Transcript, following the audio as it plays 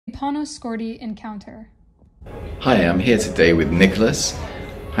Panos Skordi Encounter. Hi, I'm here today with Nicholas.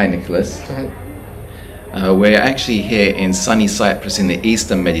 Hi, Nicholas. Hi. We're actually here in sunny Cyprus in the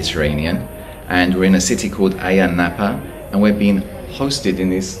eastern Mediterranean, and we're in a city called Ayia Napa, and we're being hosted in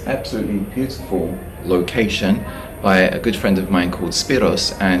this absolutely beautiful location by a good friend of mine called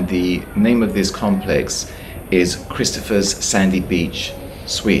Spiros, and the name of this complex is Christopher's Sandy Beach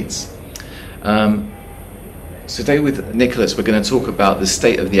Suites. Today with Nicholas, we're going to talk about the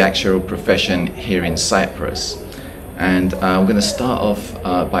state of the actuarial profession here in Cyprus. And I'm going to start off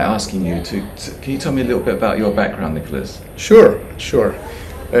by asking you can you tell me a little bit about your background, Nicholas? Sure.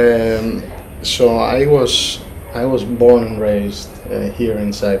 So I was born and raised here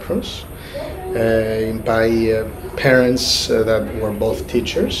in Cyprus by parents that were both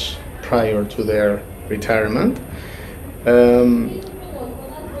teachers prior to their retirement.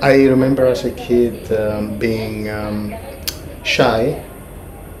 I remember as a kid being shy,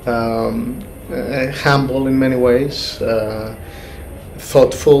 humble in many ways,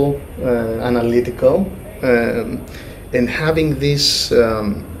 thoughtful, analytical, and having this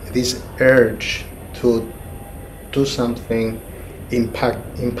urge to do something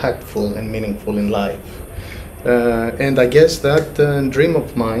impactful and meaningful in life. And I guess that dream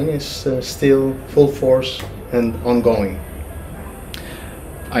of mine is still full force and ongoing.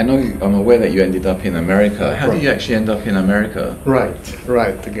 I'm aware that you ended up in America. How did you actually end up in America? Right.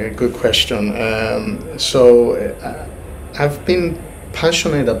 Good question. So I've been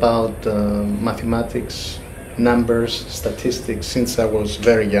passionate about mathematics, numbers, statistics since I was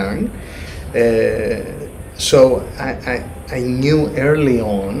very young. So I knew early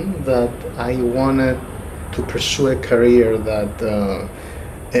on that I wanted to pursue a career that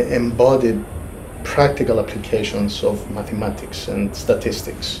embodied practical applications of mathematics and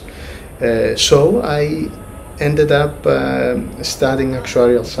statistics. So I ended up studying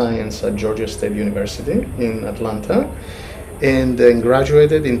actuarial science at Georgia State University in Atlanta, and then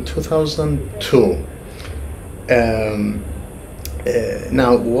graduated in 2002.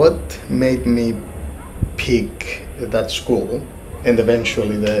 Now, what made me pick that school and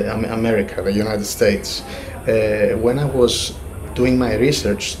eventually the United States, when I was doing my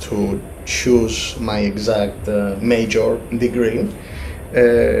research to choose my exact major degree,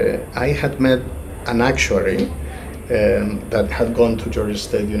 I had met an actuary that had gone to Georgia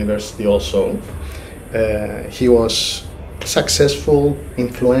State University also. He was successful,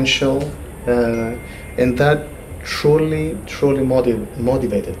 influential, and that truly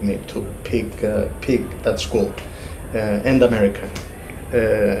motivated me to pick that school and America.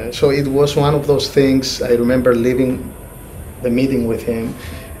 So it was one of those things. I remember leaving the meeting with him,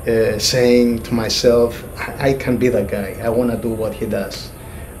 saying to myself, I can be that guy. I want to do what he does.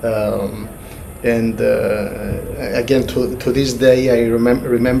 And again, to this day, I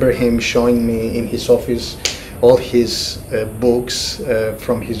remember him showing me in his office all his books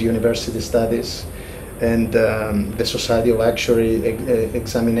from his university studies, and the Society of Actuary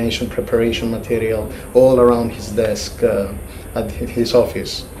examination preparation material all around his desk at his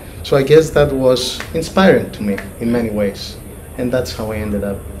office. So I guess that was inspiring to me in many ways. And that's how I ended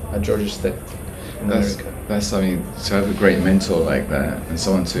up at Georgia State in America. That's, I mean, to have a great mentor like that and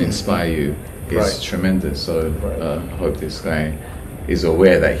someone to inspire you is tremendous. So I hope this guy is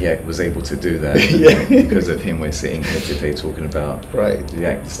aware that he was able to do that. Because of him, we're sitting here today talking about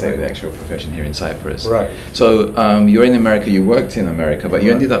the state of the actual profession here in Cyprus. Right. So you're in America, you worked in America, but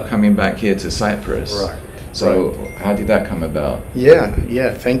you ended up coming back here to Cyprus. Right. So how did that come about? Yeah,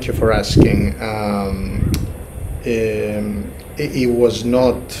 thank you for asking. It was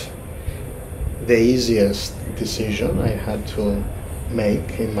not the easiest decision I had to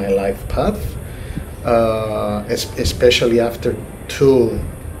make in my life path, especially after 2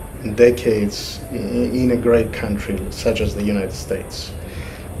 decades in a great country such as the United States.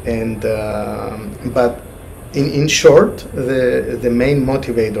 And but in short, the main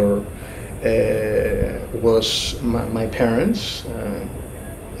motivator was my parents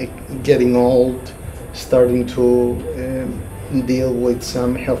getting old, starting to deal with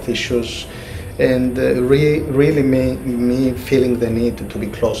some health issues, and really me feeling the need to be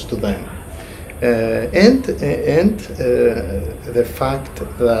close to them, and the fact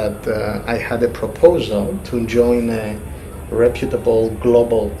that I had a proposal to join a reputable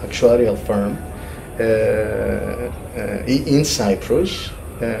global actuarial firm in Cyprus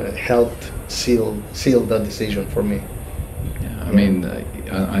helped seal that decision for me. I mean,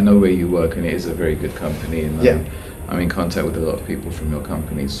 I know where you work, and it is a very good company, and I'm in contact with a lot of people from your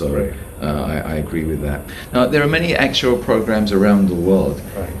company, so I agree with that. Now, there are many actuarial programs around the world.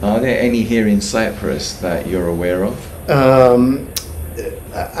 Are there any here in Cyprus that you're aware of?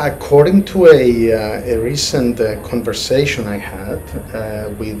 According to a recent conversation I had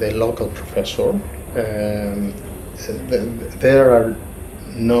with a local professor, there are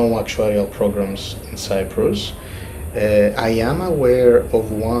no actuarial programs in Cyprus. I am aware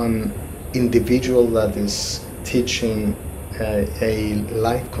of one individual that is teaching a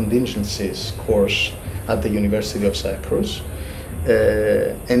life contingencies course at the University of Cyprus.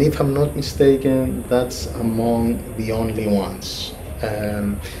 And if I'm not mistaken, that's among the only ones.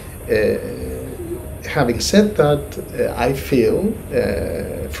 Having said that, I feel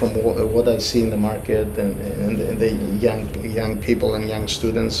from what I see in the market and the young people and young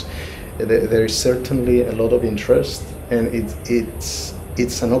students, there is certainly a lot of interest, and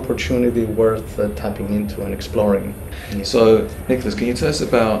it's an opportunity worth tapping into and exploring. So, Nicholas, can you tell us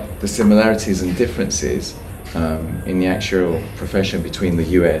about the similarities and differences in the actuarial profession between the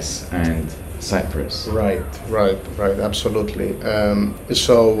US and Cyprus? Right, absolutely.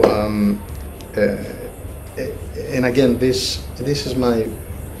 And again, this is my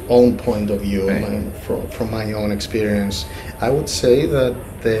own point of view, right. From my own experience. I would say that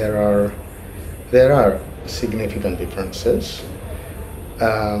there are significant differences.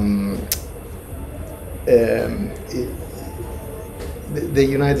 The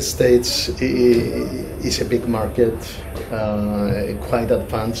United States is a big market, quite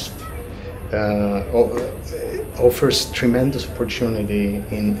advanced, offers tremendous opportunity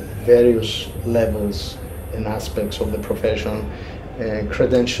in various levels and aspects of the profession,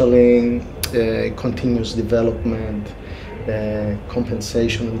 credentialing, continuous development,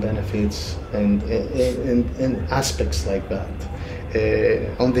 compensation and benefits, and aspects like that.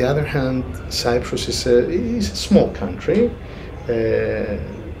 On the other hand, Cyprus is a small country. The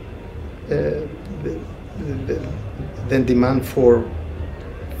demand for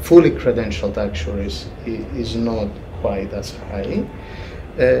fully credentialed actuaries is not quite as high.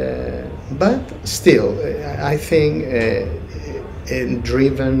 But still, I think a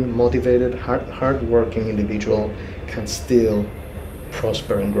driven, motivated, hard-working individual can still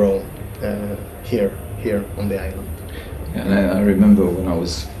prosper and grow here on the island. And I remember when I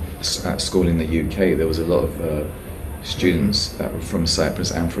was at school in the UK, there was a lot of students that were from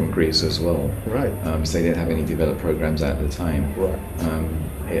Cyprus and from Greece as well. Right. So they didn't have any developed programs at the time. Right.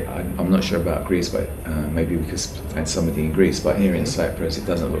 I'm not sure about Greece, but maybe we could find somebody in Greece. But here in Cyprus, it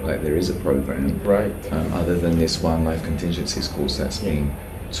doesn't look like there is a program, right? Other than this one life contingencies course that's being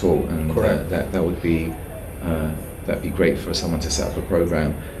taught, and that would be that'd be great for someone to set up a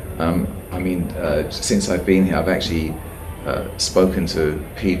program. I mean, since I've been here, I've actually spoken to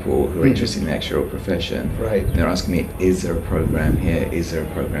people who are interested in the actuarial profession. Right. And they're asking me, is there a program here? Is there a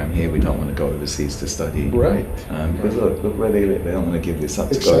program here? We don't want to go overseas to study. Right. Because look where they live. They don't want to give this up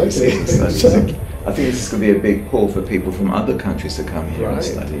to go overseas and study. Exactly. I think this is going to be a big pull for people from other countries to come here and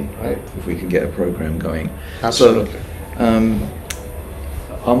study. Right. If we can get a program going. Absolutely. So,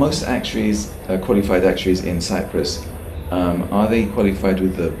 are most actuaries, qualified actuaries in Cyprus, are they qualified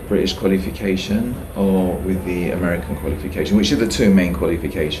with the British qualification or with the American qualification? Which are the two main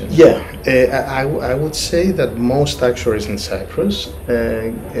qualifications? Yeah, I would say that most actuaries in Cyprus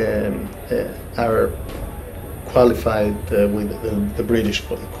are qualified with the British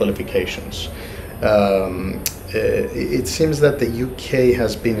qualifications. It seems that the UK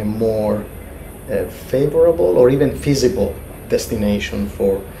has been a more favorable or even feasible destination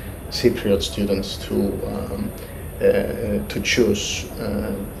for Cypriot students to choose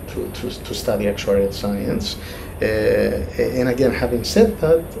to study actuarial science. And again, having said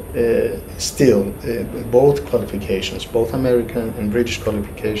that, still both qualifications, both American and British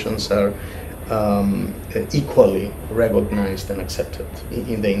qualifications, are equally recognized and accepted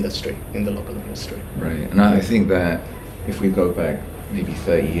in the industry, in the local industry. Right, and I think that if we go back maybe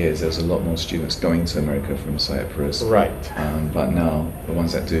 30 years, there was a lot more students going to America from Cyprus. Right. But now, the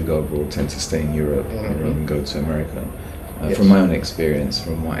ones that do go abroad tend to stay in Europe rather than go to America. Yes. From my own experience,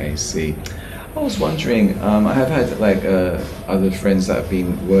 from what I see. I was wondering, I have had other friends that have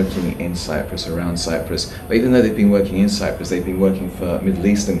been working in Cyprus, around Cyprus, but even though they've been working in Cyprus, they've been working for Middle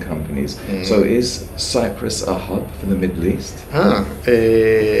Eastern companies. So is Cyprus a hub for the Middle East?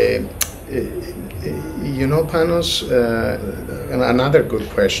 You know, Panos, another good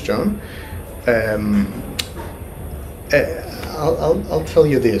question. I'll tell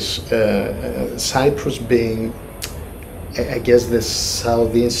you this. Cyprus being, I guess, the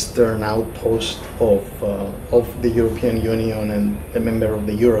southeastern outpost of the European Union and a member of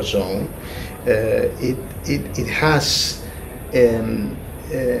the Eurozone, it has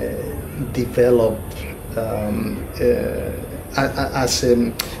developed as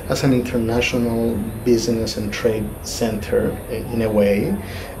an international business and trade center in a way,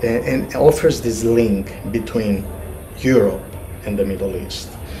 and offers this link between Europe and the Middle East.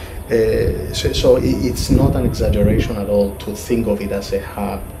 So it's not an exaggeration at all to think of it as a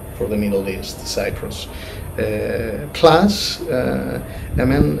hub for the Middle East, Cyprus. Plus, I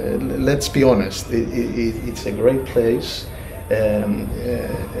mean, let's be honest, it's a great place.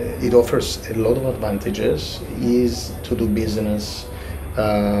 It offers a lot of advantages, ease to do business,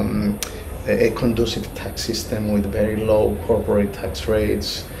 a conducive tax system with very low corporate tax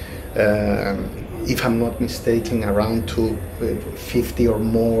rates. If I'm not mistaken, around 250 or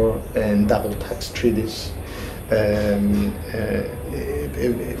more and double tax treaties. A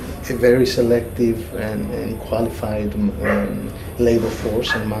very selective and qualified labor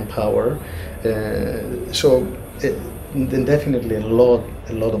force and manpower. Then definitely a lot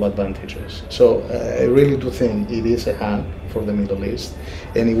of advantages. So I really do think it is a hub for the Middle East,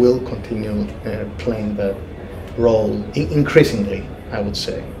 and it will continue playing that role increasingly, I would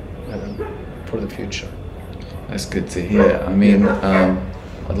say, for the future. That's good to hear. I mean,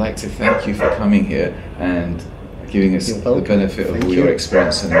 I'd like to thank you for coming here and giving us the benefit of all your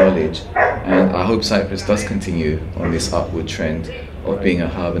experience and knowledge. And I hope Cyprus does continue on this upward trend of being a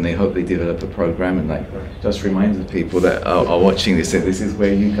hub, and they hope they develop a program and just remind the people that are watching this that this is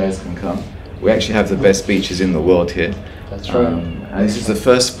where you guys can come. We actually have the best beaches in the world here. That's right. And this is the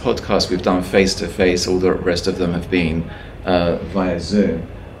first podcast we've done face to face. All the rest of them have been via Zoom.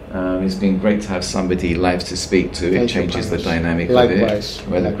 It's been great to have somebody live to speak to. It changes the dynamic of it.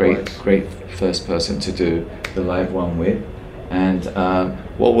 We're the great first person to do the live one with. And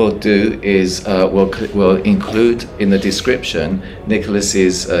what we'll do is we'll include in the description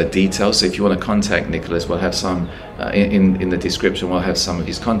Nicholas's details. So if you want to contact Nicholas, we'll have some in the description. We'll have some of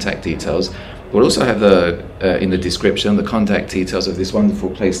his contact details. We'll also have in the description the contact details of this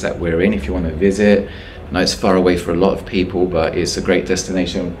wonderful place that we're in. If you want to visit, I know it's far away for a lot of people, but it's a great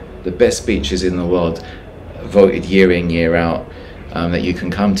destination. The best beaches in the world, voted year in, year out, that you can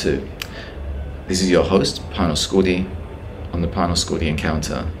come to. This is your host, Panos Skordi, on the Panos Skordi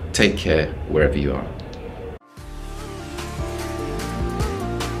Encounter. Take care wherever you are.